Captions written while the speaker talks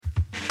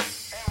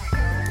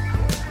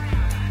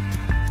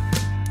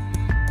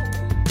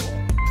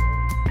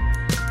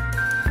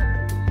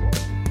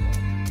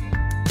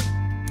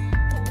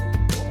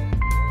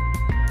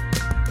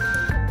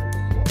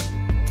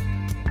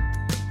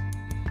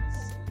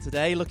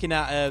today, looking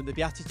at the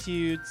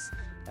Beatitudes,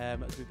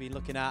 as we've been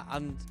looking at.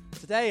 And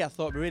today I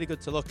thought it'd be really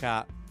good to look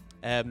at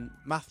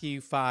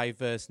Matthew 5,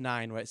 verse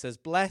 9, where it says,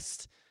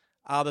 "Blessed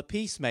are the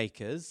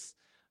peacemakers,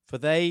 for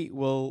they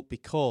will be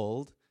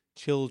called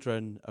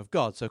children of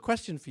God." So a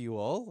question for you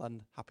all,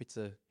 and happy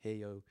to hear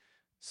you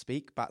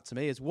speak back to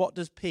me, is what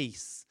does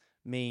peace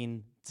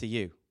mean to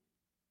you?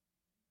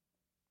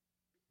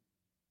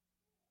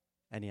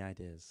 Any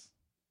ideas?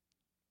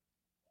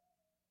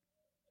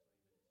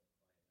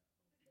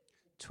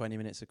 20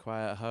 minutes of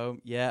quiet at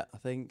home. Yeah, I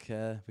think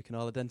we can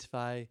all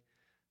identify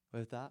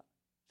with that.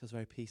 Feels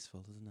very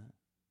peaceful, doesn't it?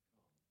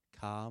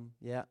 Calm,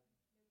 yeah.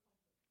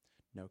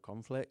 No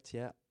conflict,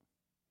 yeah.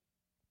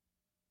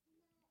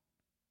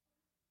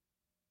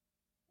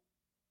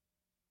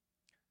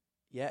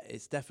 Yeah,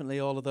 it's definitely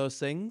all of those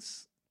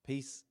things.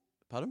 Peace,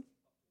 pardon?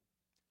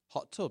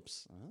 Hot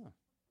tubs. Ah.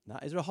 Now,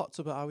 is there a hot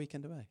tub at our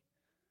weekend away?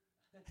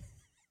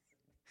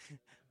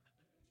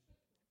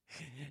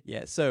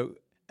 Yeah, so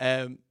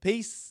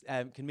peace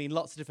can mean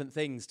lots of different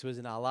things to us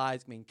in our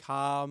lives. It can mean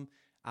calm,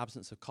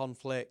 absence of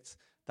conflict,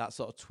 that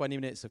sort of 20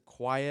 minutes of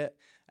quiet.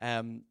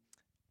 And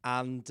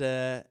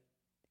it's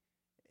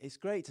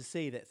great to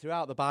see that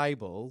throughout the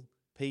Bible,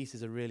 peace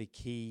is a really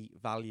key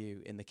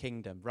value in the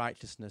kingdom.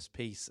 Righteousness,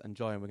 peace, and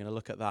joy. And we're going to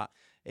look at that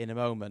in a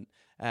moment.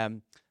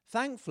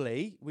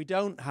 Thankfully, we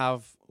don't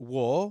have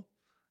war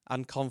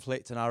and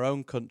conflict in our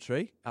own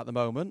country at the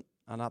moment.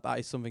 And that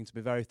is something to be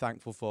very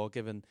thankful for,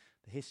 given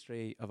the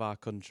history of our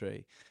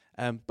country.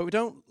 But we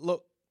don't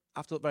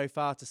have to look very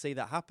far to see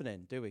that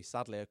happening, do we?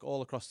 Sadly,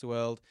 all across the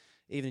world,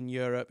 even in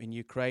Europe, in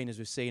Ukraine, as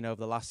we've seen over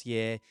the last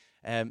year,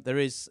 there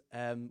is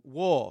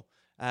war.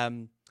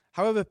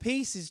 However,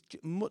 peace is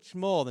much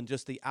more than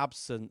just the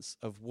absence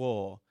of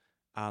war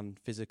and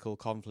physical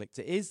conflict.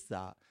 It is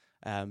that,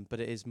 but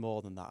it is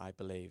more than that, I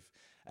believe.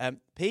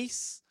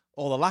 Peace,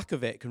 or the lack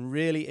of it, can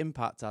really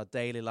impact our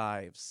daily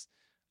lives,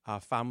 our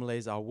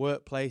families, our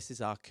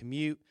workplaces, our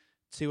commute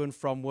to and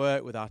from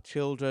work, with our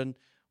children,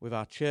 with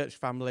our church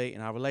family,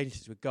 in our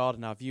relationships with God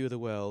and our view of the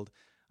world,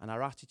 and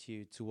our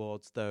attitude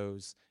towards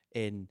those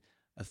in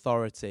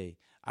authority.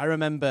 I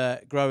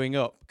remember growing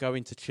up,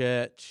 going to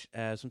church.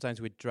 Sometimes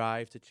we'd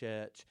drive to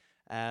church,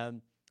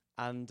 and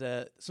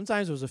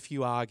sometimes there was a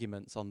few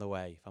arguments on the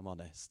way, if I'm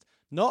honest.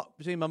 Not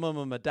between my mum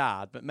and my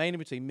dad, but mainly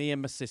between me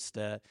and my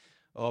sister,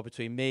 or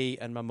between me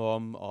and my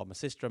mum, or my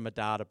sister and my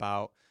dad,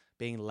 about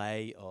being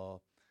late or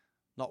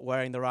not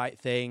wearing the right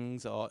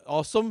things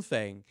or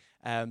something.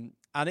 And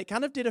it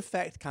kind of did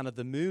affect kind of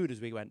the mood as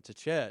we went to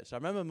church. So I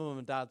remember mum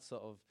and dad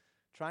sort of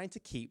trying to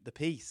keep the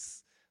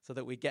peace so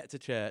that we get to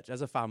church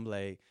as a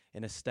family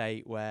in a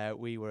state where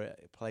we were at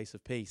a place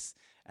of peace.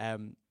 I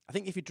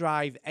think if you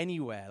drive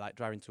anywhere, like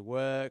driving to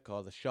work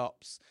or the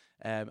shops,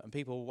 and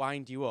people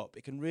wind you up,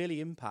 it can really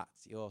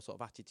impact your sort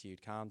of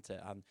attitude, can't it?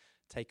 And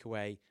take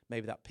away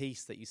maybe that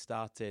peace that you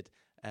started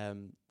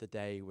the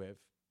day with.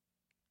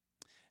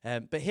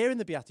 But here in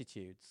the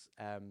Beatitudes,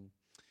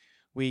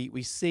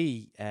 we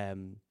see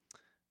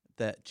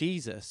that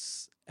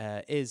Jesus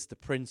is the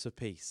Prince of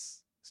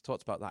Peace. It's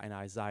talked about that in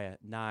Isaiah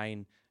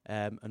 9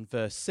 and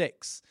verse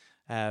 6.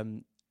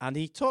 And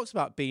he talks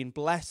about being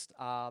blessed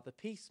are the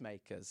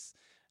peacemakers,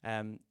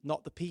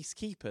 not the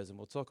peacekeepers. And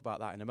we'll talk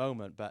about that in a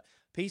moment. But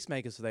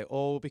peacemakers, so they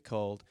all will be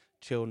called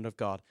children of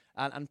God.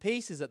 And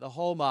peace is at the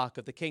hallmark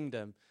of the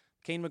kingdom.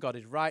 The kingdom of God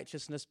is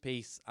righteousness,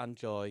 peace, and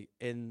joy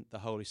in the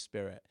Holy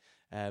Spirit.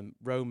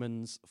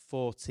 Romans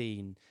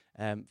 14,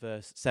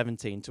 verse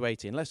 17 to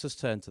 18. Let's just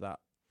turn to that.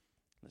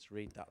 Let's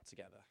read that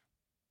together.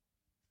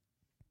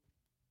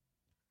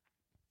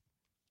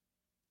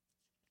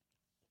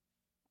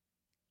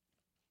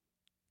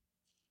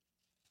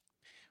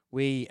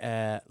 We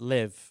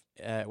live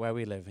where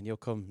we live, and you'll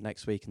come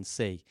next week and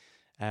see.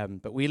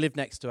 But we live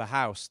next to a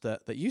house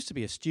that used to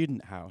be a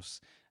student house,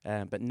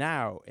 but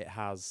now it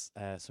has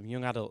some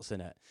young adults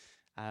in it.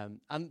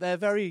 And they're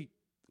very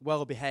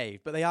well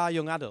behaved, but they are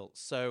young adults,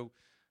 so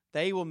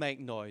they will make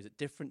noise at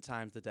different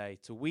times of the day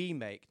till we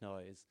make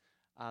noise.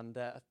 And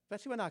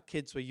especially when our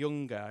kids were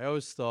younger, I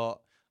always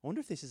thought, I wonder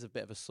if this is a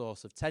bit of a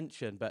source of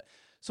tension. But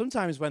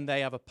sometimes when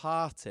they have a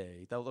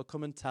party, they'll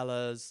come and tell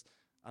us,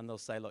 and they'll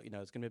say, look,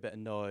 there's going to be a bit of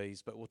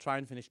noise, but we'll try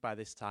and finish by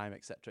this time,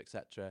 etc.,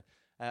 etc.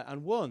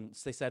 And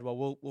once they said,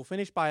 well, we'll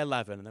finish by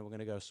 11, and then we're going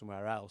to go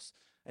somewhere else.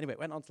 Anyway, it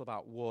went on till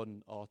about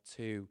 1 or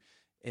 2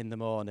 in the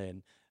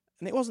morning.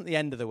 And it wasn't the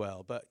end of the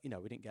world, but, we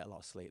didn't get a lot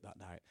of sleep that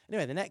night.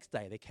 Anyway, the next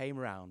day, they came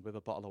around with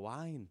a bottle of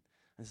wine.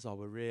 And said,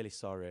 we're really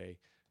sorry.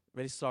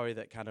 Really sorry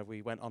that kind of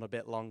we went on a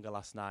bit longer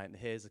last night, and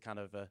here's a kind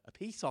of a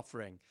peace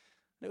offering.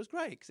 And it was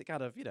great, because it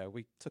kind of,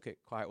 we took it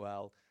quite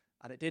well,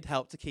 and it did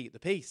help to keep the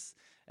peace.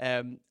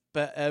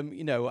 But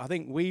I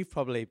think we've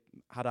probably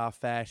had our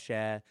fair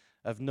share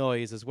of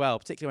noise as well,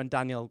 particularly when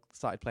Daniel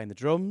started playing the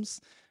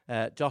drums.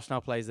 Josh now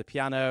plays the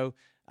piano.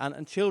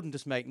 And children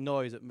just make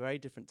noise at very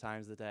different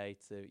times of the day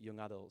to young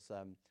adults.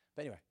 But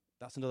anyway,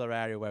 that's another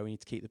area where we need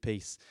to keep the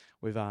peace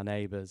with our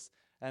neighbours.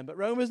 But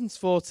Romans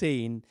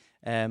 14,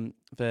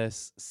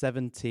 verse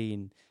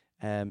 17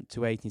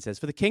 to 18 says,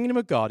 "For the kingdom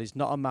of God is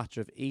not a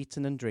matter of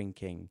eating and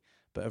drinking,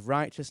 but of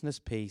righteousness,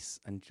 peace,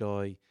 and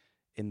joy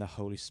in the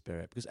Holy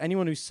Spirit. Because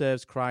anyone who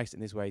serves Christ in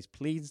these ways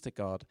pleads to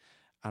God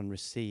and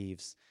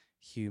receives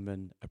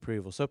human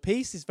approval. So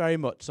peace is very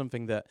much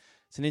something that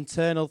it's an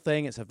internal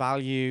thing, it's a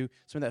value,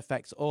 something that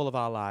affects all of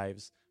our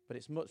lives, but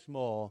it's much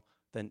more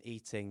than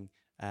eating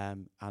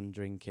and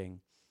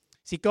drinking.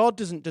 See, God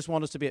doesn't just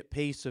want us to be at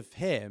peace with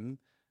him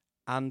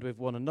and with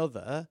one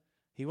another.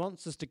 He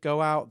wants us to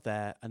go out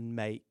there and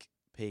make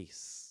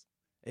peace.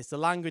 It's the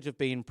language of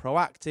being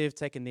proactive,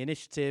 taking the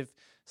initiative,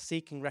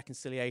 seeking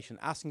reconciliation,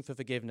 asking for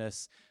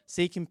forgiveness.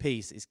 Seeking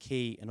peace is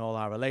key in all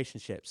our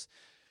relationships.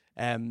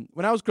 When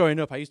I was growing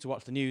up, I used to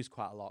watch the news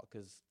quite a lot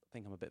because I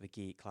think I'm a bit of a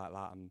geek like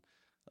that, and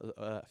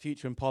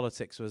future in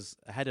politics was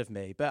ahead of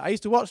me. But I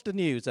used to watch the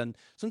news, and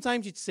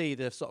sometimes you'd see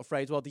the sort of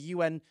phrase, well, the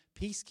UN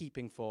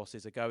peacekeeping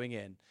forces are going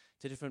in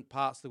to different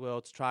parts of the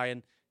world to try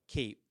and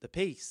keep the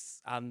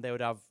peace, and they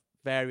would have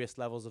various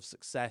levels of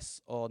success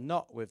or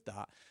not with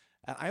that.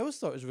 And I always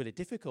thought it was really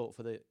difficult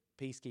for the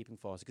peacekeeping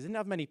force because they didn't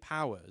have many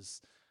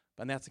powers,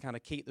 but they had to kind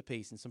of keep the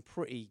peace in some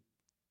pretty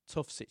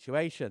tough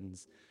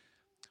situations.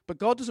 But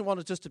God doesn't want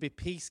us just to be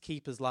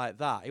peacekeepers like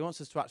that. He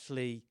wants us to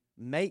actually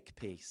make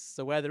peace.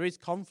 So where there is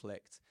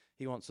conflict,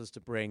 he wants us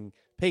to bring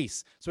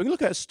peace. So we can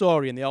look at a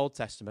story in the Old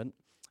Testament.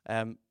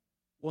 1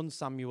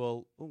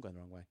 Samuel, I'm going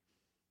the wrong way.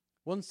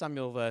 1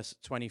 Samuel verse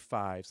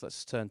 25. So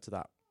let's turn to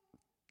that.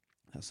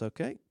 That's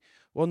okay.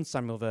 1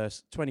 Samuel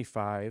verse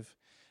 25.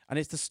 And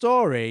it's the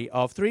story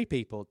of three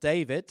people,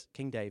 David,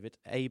 King David,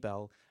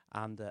 Abel,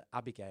 and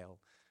Abigail.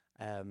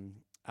 And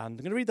I'm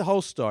going to read the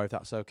whole story, if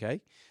that's okay.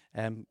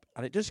 And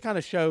it just kind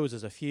of shows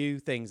us a few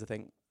things, I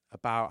think,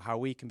 about how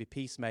we can be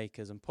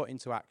peacemakers and put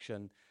into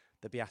action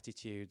the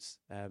Beatitudes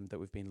that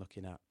we've been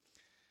looking at.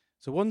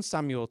 So 1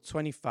 Samuel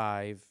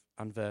 25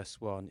 and verse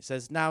 1, it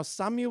says, Now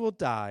Samuel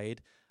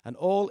died, and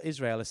all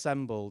Israel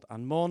assembled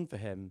and mourned for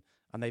him,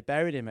 and they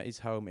buried him at his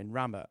home in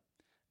Ramah.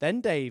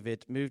 Then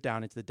David moved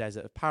down into the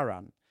desert of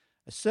Paran.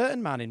 A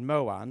certain man in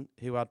Moab,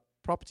 who had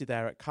property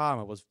there at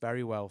Carmel, was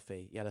very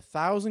wealthy. He had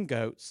 1,000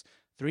 goats,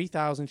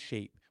 3,000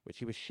 sheep, which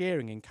he was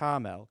shearing in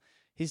Carmel.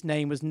 His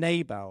name was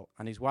Nabal,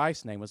 and his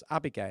wife's name was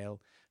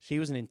Abigail. She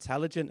was an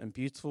intelligent and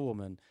beautiful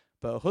woman,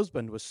 but her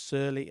husband was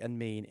surly and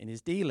mean in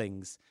his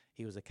dealings.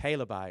 He was a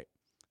Calebite.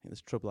 I think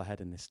there's trouble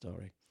ahead in this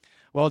story.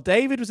 While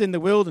David was in the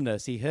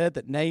wilderness, he heard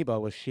that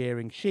Nabal was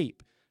shearing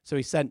sheep. So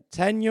he sent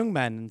 10 young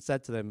men and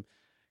said to them,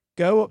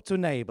 Go up to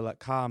Nabal at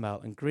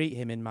Carmel and greet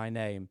him in my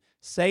name.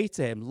 Say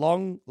to him,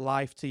 long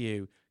life to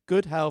you,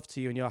 good health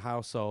to you and your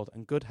household,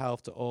 and good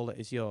health to all that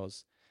is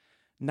yours.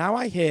 Now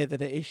I hear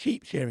that it is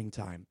sheep shearing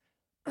time.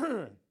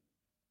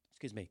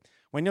 Excuse me.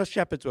 When your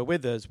shepherds were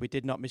with us, we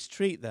did not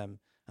mistreat them,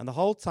 and the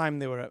whole time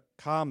they were at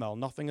Carmel,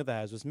 nothing of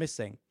theirs was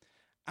missing.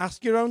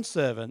 Ask your own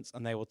servants,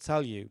 and they will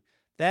tell you.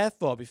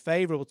 Therefore be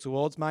favorable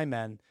towards my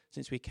men,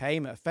 since we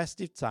came at a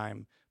festive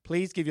time.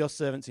 Please give your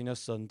servants and your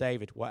son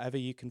David whatever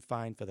you can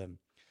find for them.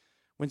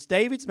 When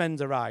David's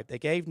men arrived, they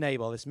gave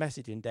Nabal this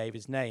message in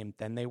David's name.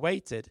 Then they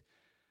waited.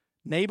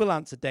 Nabal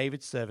answered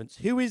David's servants,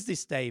 Who is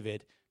this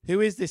David?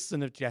 Who is this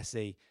son of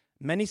Jesse?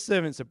 Many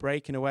servants are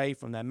breaking away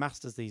from their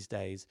masters these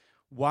days.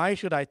 Why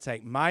should I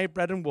take my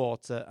bread and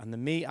water and the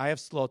meat I have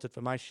slaughtered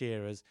for my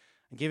shearers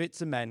and give it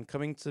to men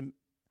coming from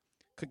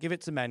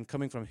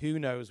who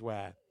knows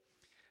where?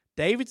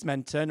 David's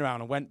men turned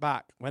around and went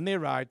back. When they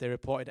arrived, they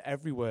reported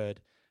every word.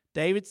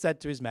 David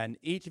said to his men,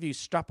 Each of you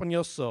strap on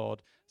your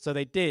sword. So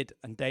they did,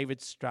 and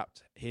David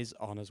strapped his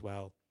on as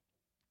well.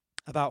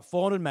 About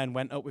 400 men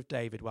went up with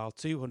David, while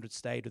 200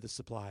 stayed with the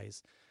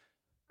supplies.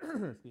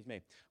 Excuse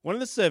me. One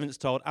of the servants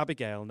told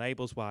Abigail,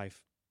 Nabal's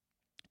wife,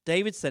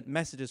 David sent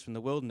messengers from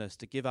the wilderness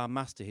to give our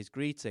master his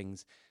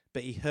greetings,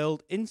 but he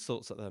hurled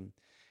insults at them.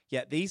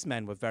 Yet these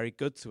men were very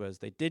good to us.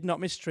 They did not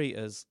mistreat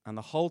us, and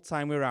the whole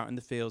time we were out in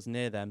the fields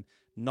near them,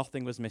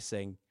 nothing was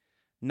missing.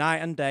 Night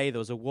and day there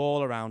was a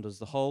wall around us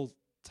the whole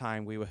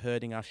time we were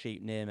herding our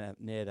sheep near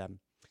them.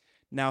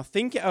 Now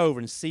think it over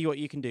and see what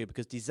you can do,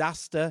 because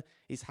disaster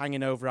is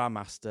hanging over our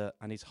master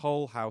and his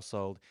whole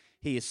household.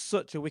 He is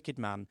such a wicked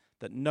man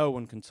that no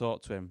one can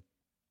talk to him.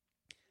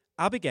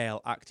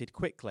 Abigail acted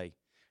quickly.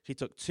 She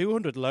took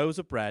 200 loaves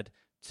of bread,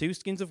 2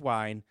 skins of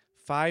wine,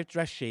 5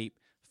 dressed sheep,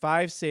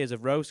 5 seahs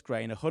of roast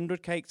grain,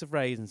 100 cakes of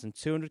raisins, and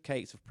 200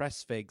 cakes of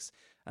pressed figs,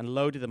 and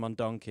loaded them on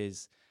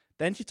donkeys.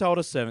 Then she told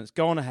her servants,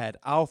 Go on ahead,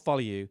 I'll follow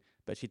you.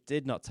 But she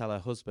did not tell her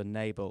husband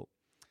Nabal.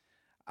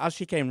 As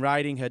she came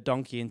riding her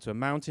donkey into a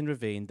mountain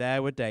ravine,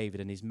 there were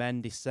David and his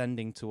men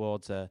descending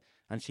towards her,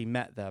 and she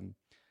met them.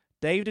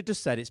 David had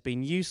just said, It's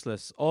been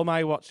useless, all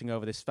my watching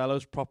over this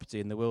fellow's property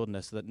in the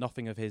wilderness so that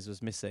nothing of his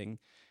was missing.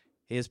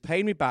 He has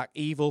paid me back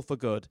evil for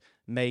good.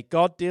 May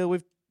God deal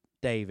with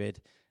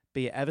David,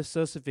 be it ever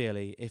so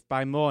severely, if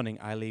by morning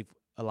I leave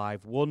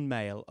alive one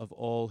male of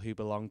all who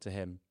belong to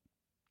him.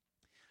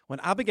 When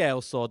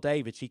Abigail saw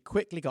David, she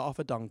quickly got off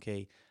her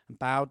donkey and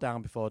bowed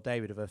down before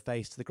David with her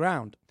face to the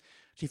ground.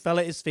 She fell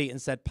at his feet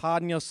and said,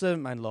 Pardon your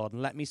servant, my lord,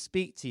 and let me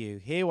speak to you.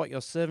 Hear what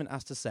your servant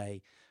has to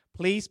say.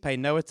 Please pay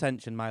no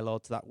attention, my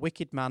lord, to that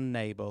wicked man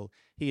Nabal.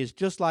 He is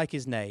just like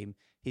his name.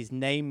 His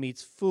name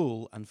means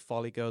fool, and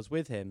folly goes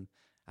with him.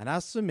 And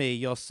as for me,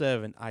 your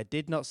servant, I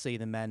did not see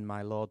the men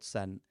my Lord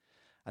sent.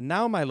 And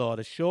now, my Lord,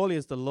 as surely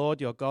as the Lord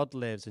your God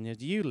lives, and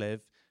as you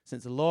live,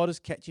 since the Lord has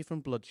kept you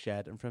from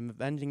bloodshed and from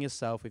avenging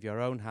yourself with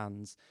your own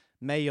hands,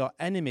 may your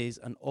enemies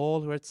and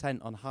all who are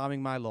intent on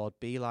harming my Lord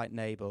be like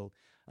Nabal,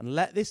 and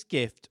let this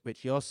gift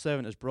which your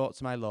servant has brought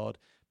to my Lord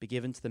be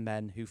given to the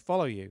men who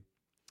follow you.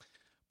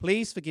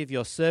 Please forgive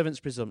your servant's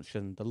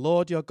presumption. The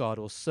Lord your God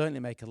will certainly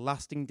make a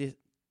lasting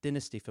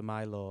dynasty for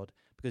my Lord,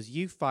 because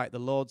you fight the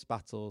Lord's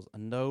battles,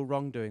 and no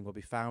wrongdoing will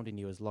be found in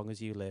you as long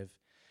as you live.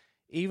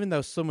 Even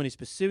though someone is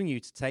pursuing you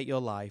to take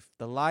your life,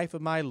 the life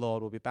of my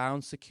Lord will be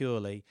bound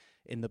securely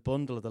in the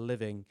bundle of the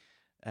living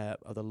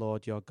of the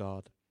Lord your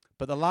God.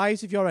 But the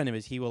lives of your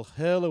enemies he will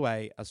hurl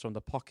away as from the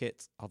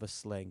pocket of a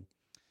sling.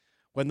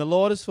 When the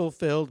Lord has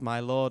fulfilled, my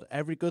Lord,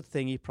 every good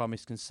thing he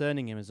promised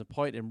concerning him as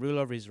appointed him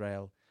ruler of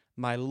Israel,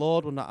 my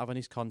Lord will not have on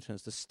his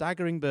conscience the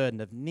staggering burden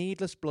of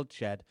needless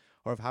bloodshed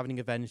or of having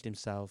avenged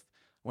himself.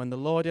 When the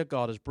Lord your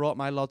God has brought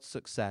my Lord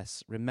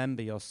success,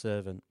 remember your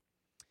servant.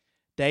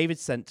 David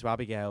sent to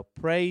Abigail,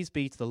 praise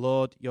be to the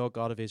Lord your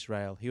God of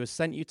Israel, who has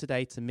sent you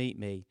today to meet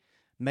me.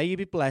 May you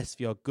be blessed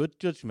for your good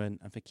judgment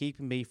and for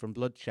keeping me from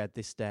bloodshed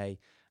this day,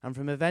 and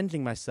from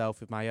avenging myself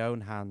with my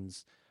own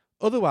hands.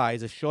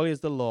 Otherwise, as surely as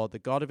the Lord, the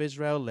God of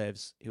Israel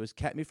lives, who has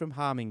kept me from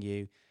harming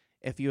you,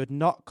 if you had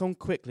not come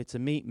quickly to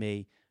meet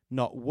me,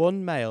 not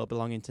one male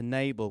belonging to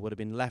Nabal would have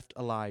been left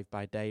alive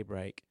by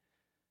daybreak.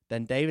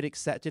 Then David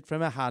accepted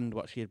from her hand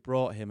what she had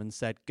brought him and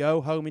said,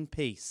 go home in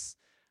peace.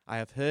 I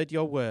have heard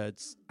your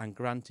words and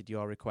granted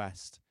your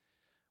request.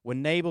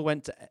 When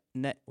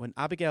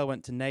Abigail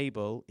went to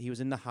Nabal, he was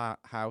in the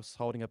house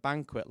holding a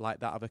banquet like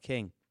that of a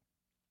king.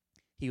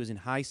 He was in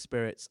high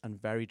spirits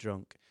and very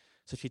drunk,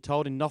 so she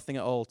told him nothing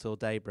at all till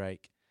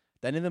daybreak.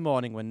 Then in the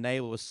morning, when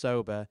Nabal was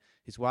sober,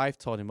 his wife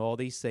told him all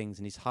these things,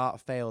 and his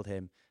heart failed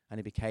him, and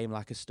he became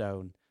like a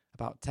stone.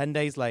 About 10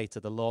 days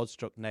later, the Lord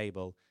struck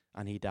Nabal,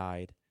 and he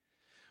died.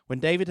 When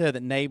David heard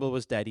that Nabal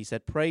was dead, he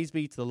said, praise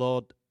be to the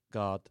Lord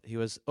God, who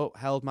has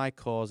upheld my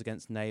cause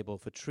against Nabal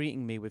for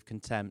treating me with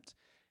contempt.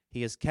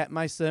 He has kept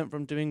my servant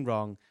from doing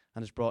wrong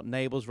and has brought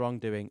Nabal's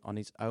wrongdoing on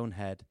his own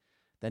head.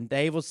 Then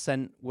David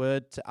sent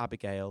word to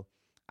Abigail,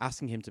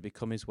 asking him to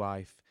become his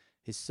wife.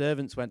 His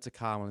servants went to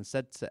Carmel and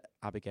said to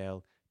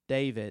Abigail,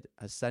 David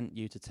has sent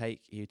you to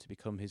take you to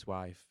become his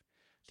wife.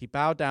 She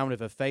bowed down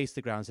with her face to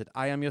the ground and said,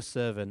 I am your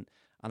servant,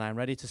 and I am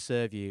ready to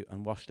serve you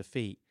and wash the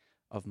feet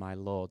of my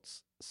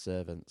Lord's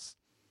servants.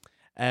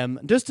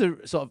 Just to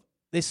sort of,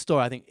 this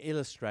story, I think,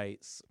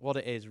 illustrates what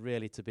it is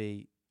really to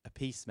be a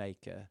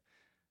peacemaker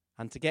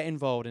and to get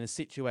involved in a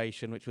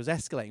situation which was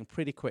escalating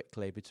pretty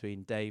quickly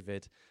between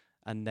David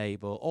and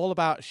Nabal, all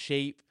about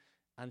sheep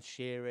and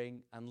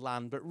shearing and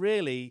land, but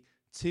really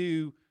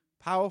two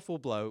powerful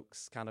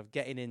blokes kind of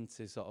getting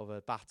into sort of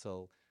a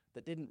battle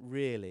that didn't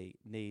really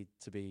need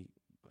to be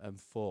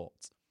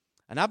fought.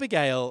 And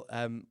Abigail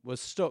was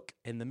stuck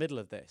in the middle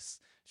of this.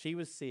 She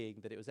was seeing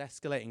that it was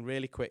escalating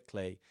really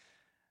quickly,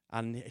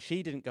 and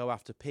she didn't go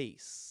after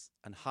peace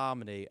and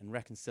harmony and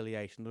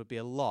reconciliation. There would be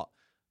a lot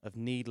of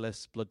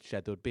needless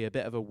bloodshed. There would be a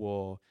bit of a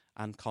war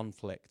and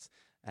conflict.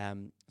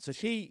 So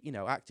she,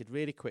 acted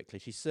really quickly.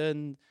 She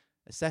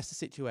assessed the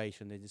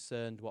situation and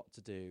discerned what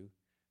to do.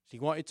 She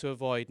wanted to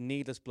avoid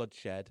needless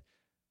bloodshed,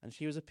 and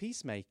she was a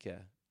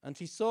peacemaker. And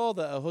she saw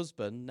that her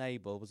husband,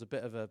 Nabal, was a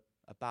bit of a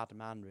bad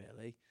man,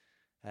 really.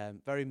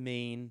 Very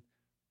mean,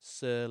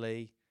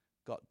 surly,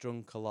 got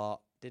drunk a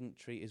lot, didn't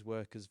treat his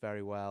workers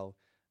very well.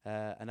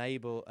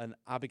 And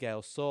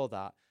Abigail saw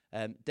that.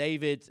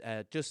 David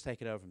just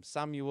taken over from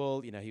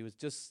Samuel. He was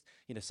just,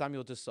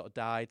 Samuel just sort of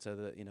died, so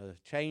that, the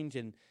change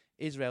in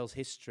Israel's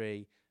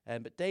history.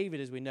 But David,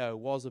 as we know,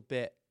 was a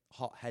bit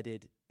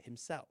hot-headed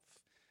himself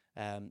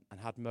and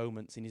had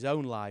moments in his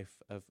own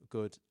life of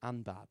good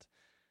and bad.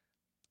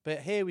 But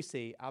here we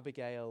see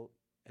Abigail,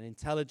 an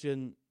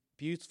intelligent,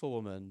 beautiful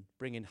woman,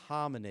 bringing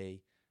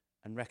harmony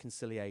and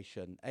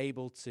reconciliation,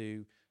 able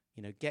to,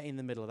 get in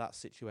the middle of that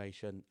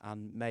situation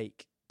and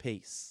make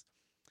peace.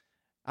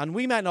 And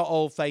we might not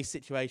all face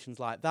situations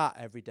like that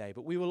every day,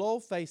 but we will all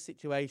face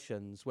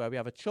situations where we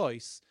have a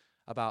choice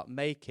about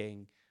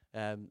making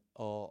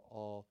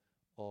or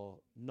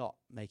not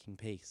making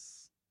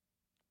peace.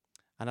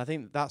 And I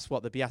think that's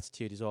what the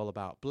Beatitude is all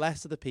about.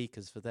 Blessed are the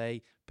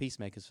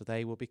peacemakers, for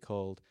they will be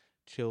called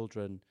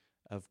children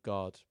of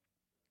God.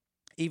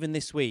 Even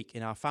this week,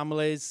 in our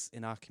families,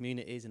 in our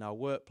communities, in our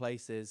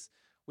workplaces,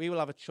 we will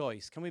have a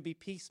choice. Can we be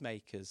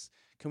peacemakers?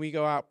 Can we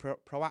go out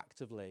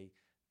proactively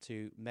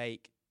to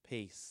make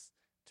peace,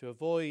 to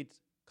avoid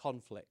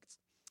conflict?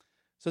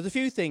 So there's a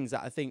few things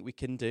that I think we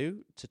can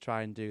do to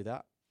try and do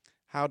that.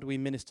 How do we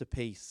minister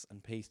peace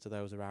and peace to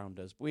those around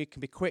us? We can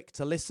be quick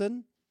to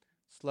listen,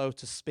 slow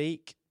to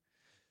speak,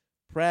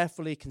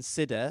 prayerfully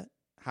consider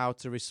how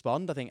to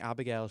respond. I think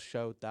Abigail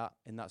showed that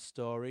in that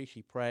story.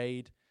 She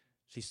prayed.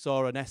 She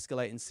saw an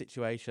escalating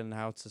situation and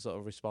how to sort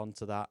of respond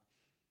to that.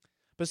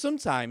 But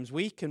sometimes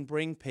we can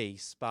bring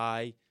peace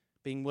by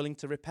being willing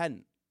to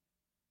repent,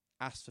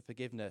 ask for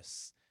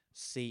forgiveness,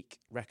 seek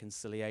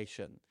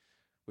reconciliation.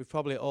 we've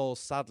probably all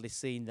sadly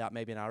seen that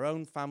maybe in our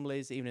own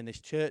families, even in this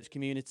church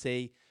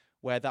community,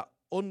 where that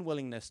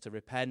unwillingness to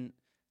repent,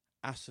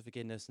 ask for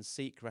forgiveness and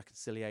seek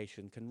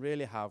reconciliation can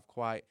really have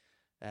quite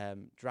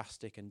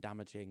drastic and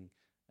damaging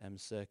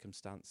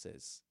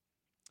circumstances.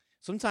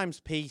 Sometimes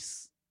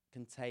peace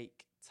can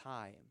take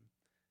time.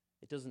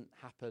 It doesn't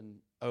happen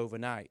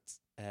overnight.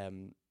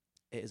 It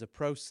is a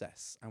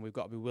process, and we've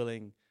got to be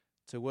willing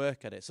to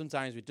work at it.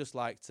 Sometimes we'd just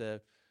like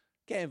to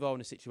get involved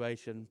in a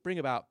situation, bring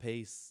about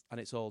peace, and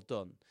it's all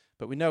done.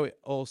 But we know it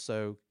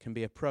also can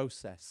be a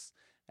process,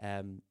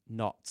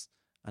 not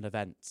an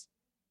event.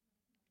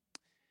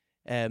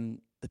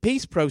 The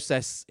peace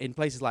process in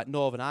places like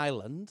Northern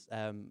Ireland,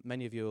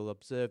 many of you will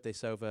observe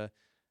this over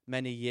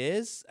many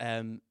years,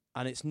 and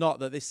it's not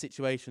that this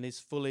situation is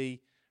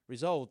fully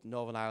resolved.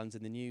 Northern Ireland's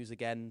in the news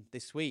again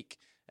this week,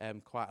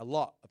 quite a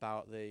lot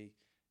about the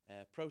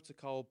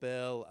protocol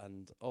bill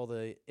and all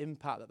the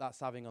impact that that's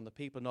having on the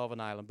people of Northern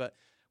Ireland. But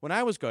when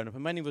I was growing up,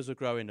 and many of us were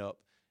growing up,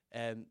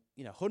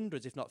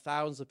 hundreds, if not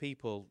thousands, of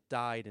people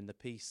died in the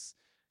peace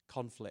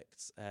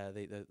conflicts,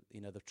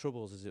 the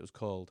Troubles, as it was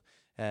called,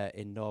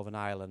 in Northern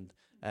Ireland.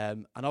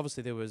 And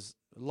obviously there was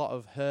a lot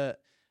of hurt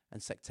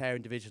and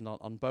sectarian division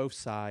on both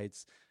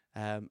sides,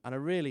 and a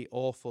really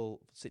awful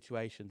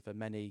situation for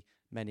many,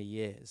 many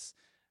years.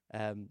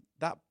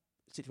 That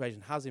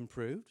situation has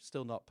improved,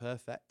 still not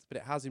perfect, but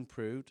it has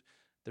improved.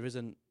 There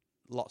isn't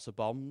lots of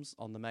bombs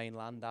on the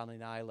mainland down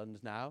in Ireland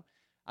now.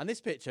 And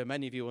this picture,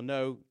 many of you will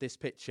know this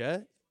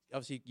picture.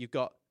 Obviously, you've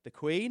got the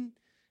Queen,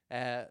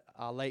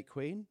 our late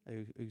Queen,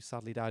 who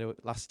sadly died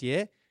last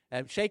year,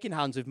 shaking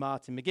hands with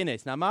Martin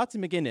McGuinness. Now,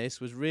 Martin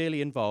McGuinness was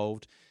really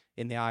involved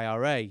in the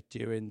IRA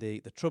during the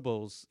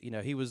Troubles.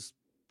 He was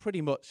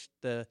pretty much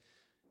the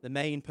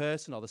main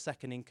person or the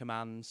second in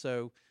command,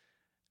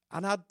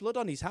 and had blood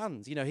on his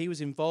hands. He was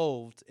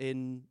involved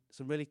in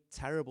some really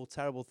terrible,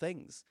 terrible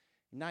things.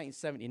 In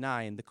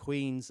 1979, the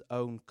Queen's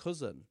own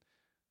cousin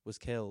was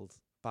killed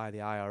by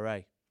the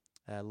IRA,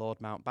 Lord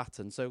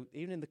Mountbatten. So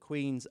even in the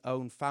Queen's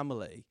own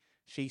family,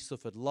 she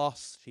suffered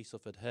loss, she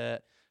suffered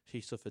hurt, she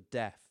suffered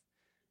death.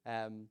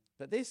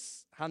 But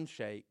this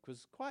handshake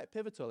was quite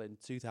pivotal in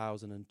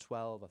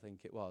 2012, I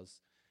think it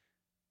was.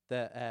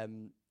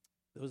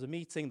 There was a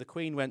meeting. The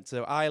Queen went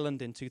to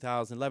Ireland in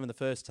 2011, the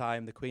first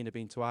time the Queen had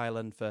been to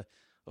Ireland for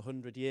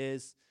 100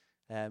 years.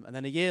 And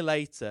then a year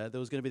later, there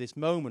was going to be this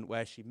moment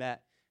where she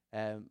met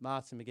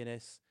Martin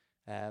McGuinness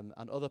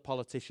and other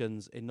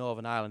politicians in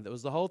Northern Ireland. It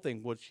was the whole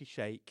thing, would she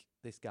shake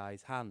this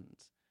guy's hand?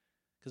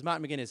 Because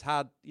Martin McGuinness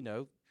had,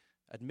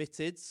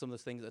 admitted some of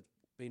the things that had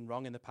been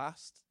wrong in the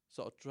past,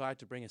 sort of tried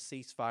to bring a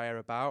ceasefire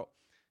about,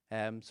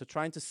 so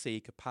trying to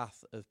seek a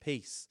path of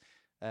peace.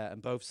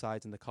 And both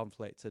sides in the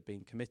conflict had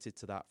been committed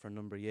to that for a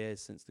number of years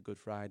since the Good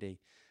Friday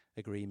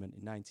Agreement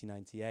in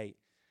 1998.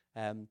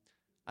 And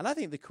I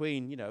think the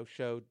Queen,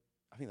 showed,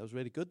 I think that was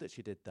really good that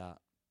she did that.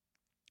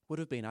 Would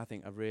have been, I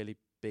think, a really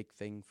big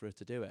thing for her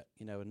to do it,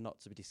 and not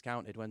to be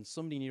discounted. When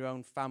somebody in your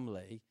own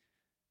family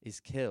is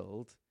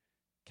killed,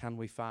 can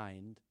we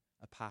find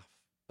a path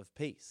of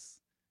peace?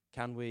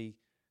 Can we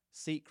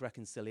seek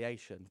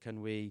reconciliation?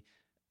 Can we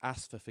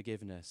ask for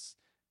forgiveness?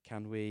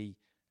 Can we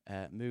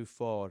move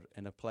forward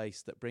in a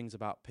place that brings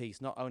about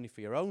peace, not only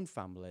for your own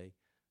family,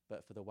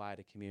 but for the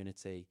wider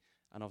community?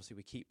 And obviously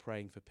we keep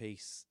praying for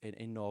peace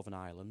in Northern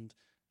Ireland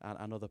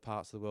and other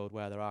parts of the world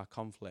where there are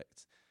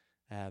conflicts.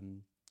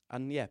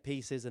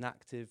 Peace is an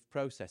active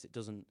process. It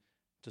doesn't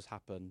just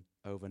happen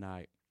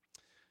overnight.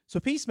 So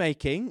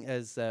peacemaking,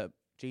 as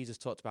Jesus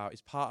talked about,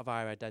 is part of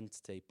our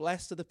identity.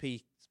 Blessed are the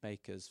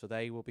peacemakers, for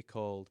they will be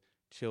called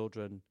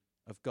children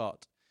of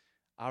God.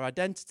 Our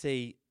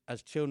identity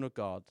as children of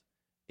God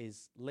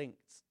is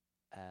linked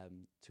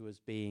to us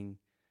being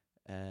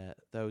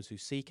those who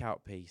seek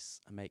out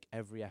peace and make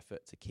every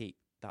effort to keep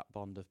that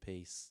bond of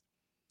peace.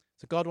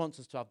 So God wants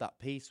us to have that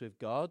peace with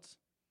God,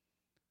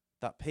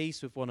 that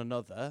peace with one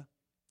another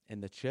in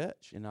the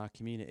church, in our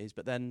communities,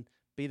 but then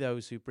be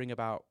those who bring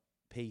about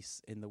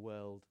peace in the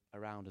world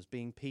around us,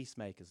 being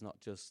peacemakers, not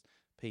just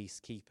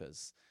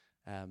peacekeepers.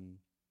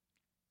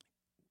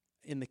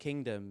 In the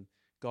kingdom,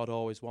 God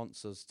always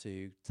wants us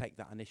to take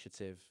that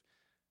initiative,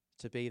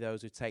 to be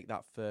those who take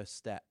that first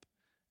step,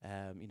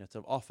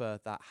 to offer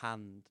that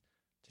hand,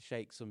 to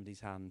shake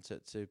somebody's hand,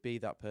 to be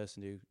that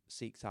person who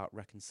seeks out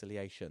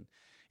reconciliation.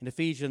 In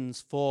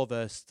Ephesians 4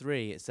 verse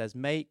 3, it says,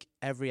 make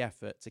every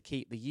effort to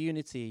keep the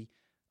unity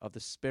of the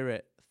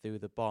Spirit through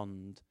the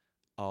bond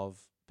of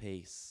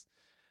peace.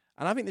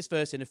 And I think this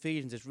verse in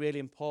Ephesians is really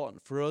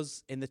important for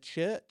us in the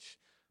church,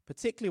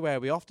 particularly where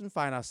we often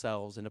find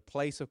ourselves in a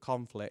place of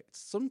conflict,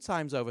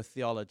 sometimes over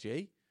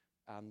theology.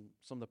 And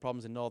some of the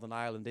problems in Northern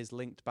Ireland is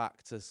linked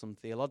back to some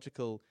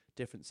theological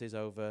differences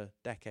over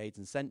decades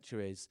and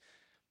centuries.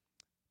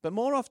 But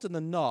more often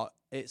than not,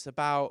 it's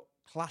about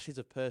clashes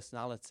of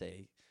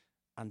personality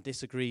and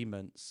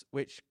disagreements,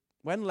 which,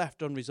 when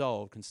left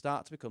unresolved, can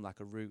start to become like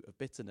a root of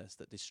bitterness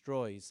that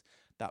destroys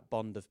that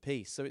bond of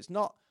peace. So it's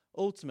not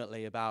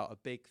ultimately about a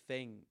big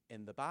thing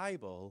in the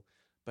Bible,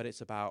 but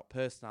it's about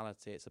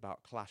personality, it's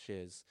about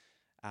clashes.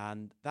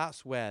 And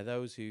that's where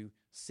those who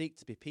seek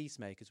to be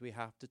peacemakers, we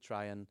have to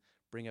try and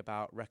bring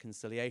about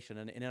reconciliation.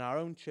 And in our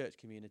own church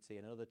community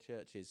and other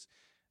churches,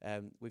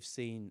 we've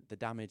seen the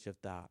damage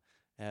of that.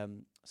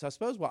 So I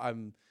suppose what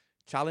I'm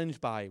challenged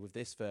by with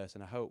this verse,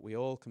 and I hope we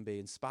all can be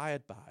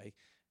inspired by,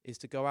 is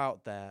to go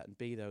out there and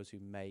be those who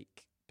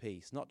make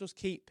peace. Not just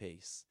keep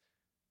peace,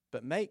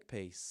 but make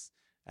peace.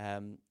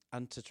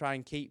 And to try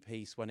and keep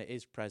peace when it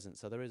is present.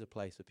 So there is a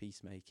place for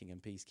peacemaking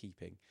and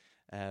peacekeeping.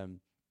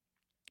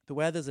 But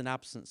where there's an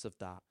absence of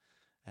that,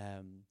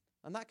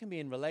 and that can be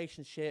in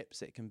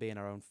relationships, it can be in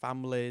our own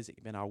families, it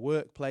can be in our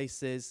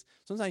workplaces.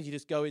 Sometimes you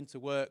just go into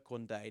work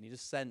one day and you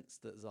just sense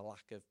that there's a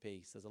lack of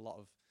peace. There's a lot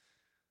of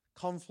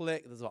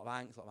conflict, there's a lot of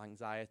angst, a lot of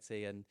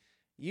anxiety, and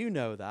you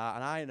know that,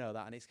 and I know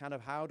that, and it's kind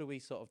of how do we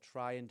sort of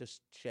try and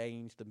just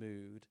change the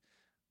mood,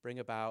 bring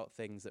about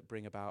things that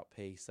bring about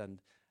peace.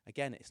 And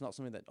again, it's not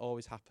something that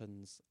always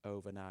happens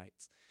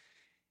overnight.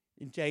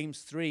 In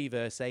James 3,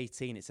 verse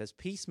 18, it says,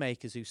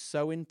 peacemakers who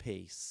sow in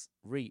peace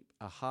reap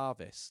a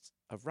harvest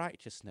of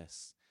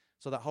righteousness.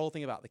 So that whole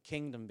thing about the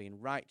kingdom being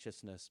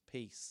righteousness,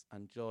 peace,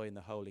 and joy in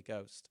the Holy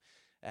Ghost.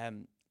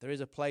 There is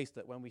a place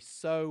that when we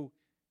sow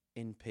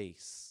in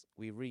peace,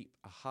 we reap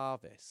a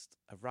harvest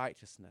of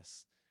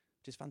righteousness,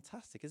 which is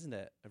fantastic, isn't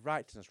it? Of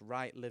righteousness,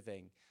 right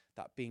living,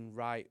 that being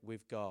right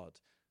with God.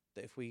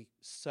 That if we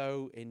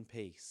sow in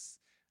peace,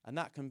 and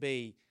that can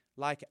be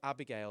like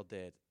Abigail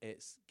did,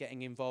 it's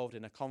getting involved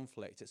in a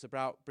conflict. It's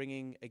about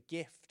bringing a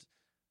gift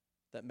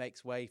that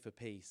makes way for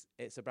peace.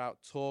 It's about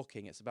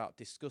talking. It's about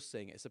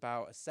discussing. It's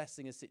about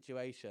assessing a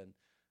situation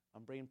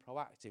and being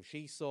proactive.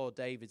 She saw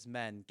David's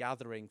men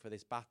gathering for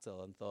this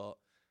battle and thought,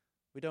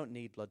 we don't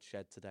need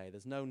bloodshed today.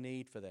 There's no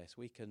need for this.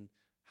 We can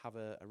have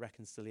a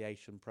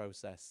reconciliation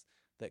process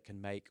that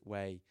can make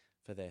way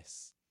for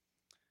this.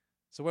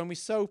 So when we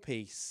sow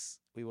peace,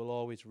 we will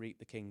always reap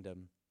the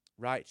kingdom.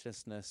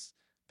 Righteousness,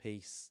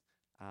 peace,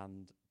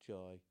 and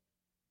joy.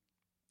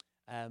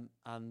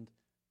 And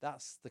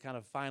that's the kind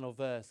of final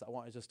verse that I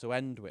wanted us to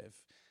end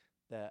with,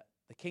 that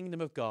the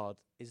kingdom of God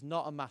is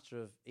not a matter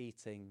of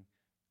eating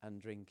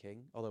and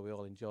drinking, although we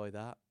all enjoy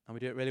that, and we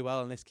do it really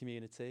well in this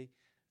community,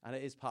 and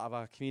it is part of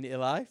our community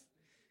life.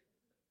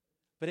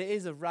 But it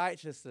is of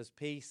righteousness,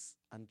 peace,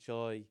 and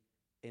joy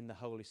in the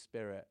Holy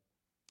Spirit.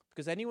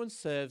 Because anyone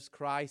serves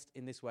Christ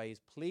in this way is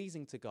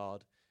pleasing to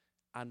God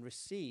and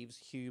receives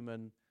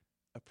human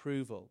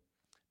approval.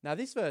 Now,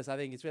 this verse, I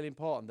think, is really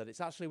important, that it's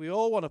actually we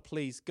all want to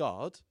please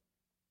God.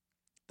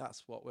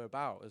 That's what we're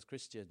about as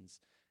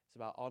Christians. It's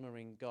about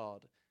honouring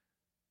God.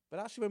 But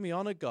actually, when we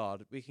honour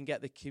God, we can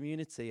get the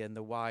community and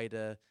the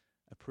wider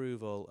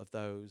approval of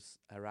those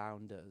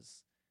around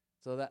us.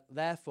 So that,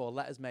 therefore,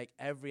 let us make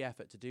every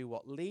effort to do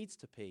what leads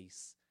to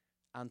peace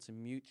and to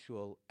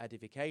mutual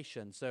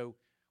edification. So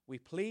we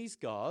please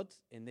God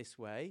in this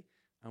way,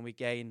 and we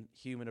gain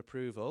human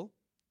approval.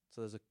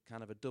 So there's a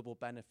kind of a double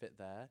benefit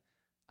there.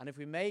 And if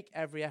we make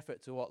every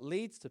effort to what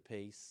leads to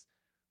peace,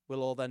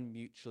 we'll all then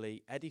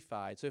mutually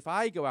edified. So if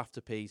I go after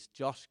peace,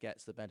 Josh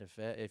gets the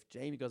benefit. If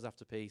Jamie goes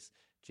after peace,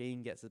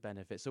 Jean gets the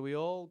benefit. So we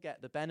all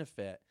get the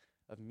benefit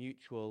of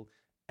mutual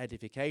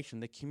edification.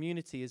 The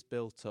community is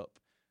built up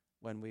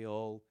when we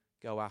all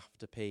go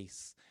after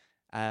peace.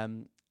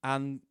 And,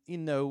 you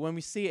know, when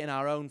we see it in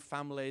our own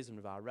families and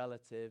with our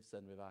relatives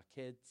and with our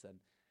kids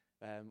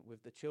and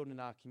with the children in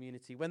our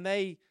community, when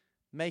they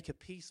make a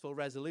peaceful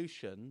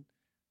resolution,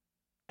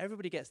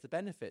 everybody gets the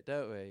benefit,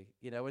 don't we?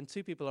 You know, when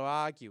two people are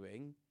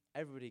arguing,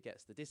 everybody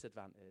gets the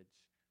disadvantage.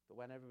 But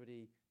when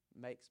everybody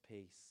makes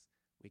peace,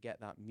 we get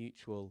that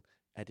mutual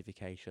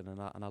edification.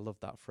 And I love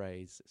that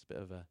phrase. It's a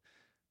bit of a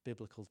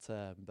biblical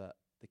term, but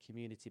the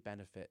community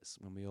benefits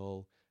when we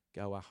all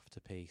go after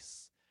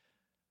peace.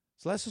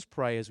 So let's just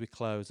pray as we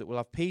close that we'll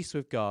have peace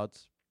with God,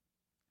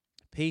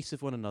 peace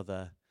with one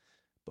another,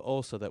 but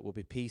also that we'll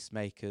be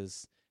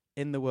peacemakers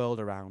in the world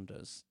around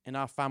us, in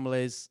our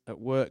families, at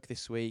work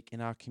this week,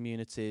 in our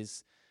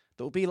communities,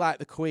 that will be like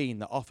the Queen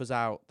that offers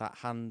out that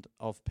hand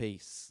of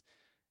peace,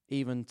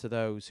 even to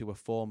those who were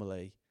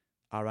formerly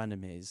our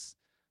enemies,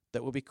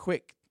 that will be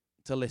quick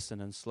to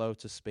listen and slow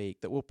to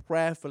speak, that will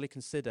prayerfully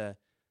consider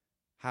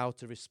how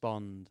to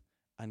respond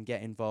and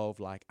get involved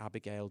like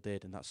Abigail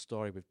did in that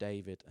story with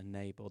David and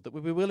Nabal, that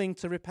we'll be willing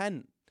to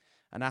repent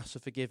and ask for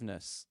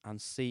forgiveness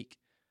and seek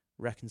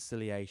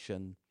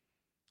reconciliation.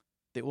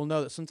 That we'll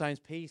know that sometimes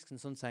peace can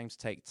sometimes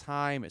take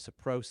time. It's a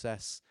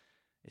process.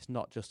 It's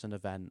not just an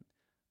event.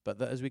 But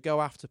that as we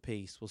go after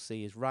peace, we'll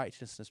see his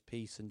righteousness,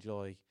 peace, and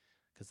joy,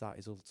 because that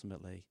is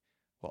ultimately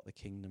what the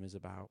kingdom is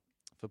about.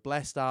 For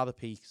blessed are the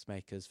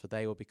peacemakers, for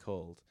they will be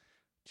called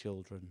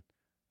children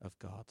of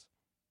God.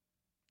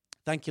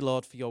 Thank you,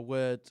 Lord, for your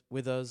word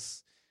with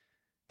us.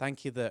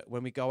 Thank you that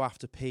when we go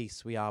after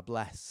peace, we are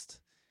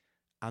blessed,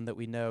 and that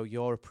we know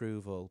your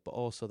approval, but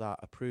also that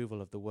approval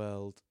of the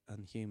world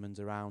and humans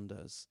around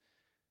us.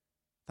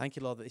 Thank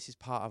you, Lord, that this is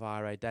part of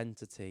our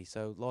identity.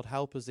 So, Lord,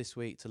 help us this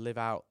week to live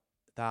out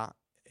that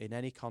in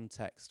any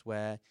context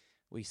where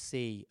we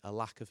see a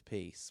lack of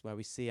peace, where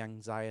we see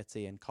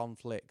anxiety and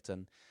conflict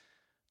and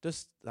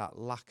just that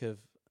lack of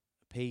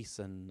peace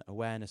and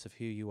awareness of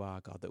who you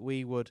are, God, that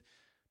we would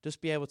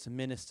just be able to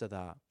minister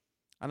that.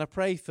 And I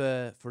pray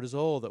for us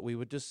all that we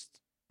would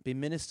just be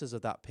ministers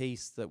of that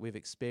peace that we've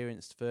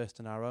experienced first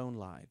in our own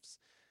lives.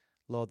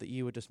 Lord, that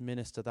you would just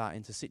minister that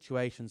into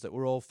situations that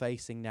we're all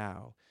facing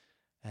now,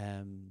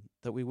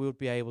 that we would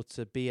be able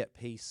to be at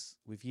peace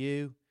with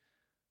you,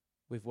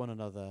 with one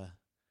another,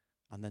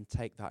 and then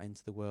take that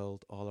into the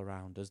world all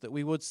around us, that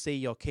we would see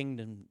your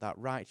kingdom, that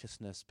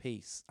righteousness,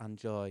 peace, and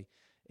joy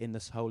in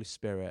the Holy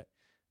Spirit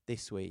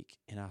this week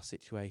in our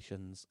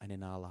situations and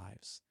in our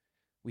lives.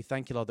 We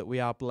thank you, Lord, that we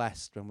are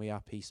blessed when we are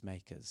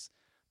peacemakers,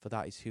 for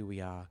that is who we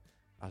are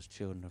as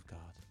children of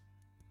God.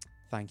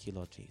 Thank you,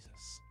 Lord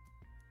Jesus.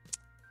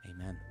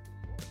 Amen.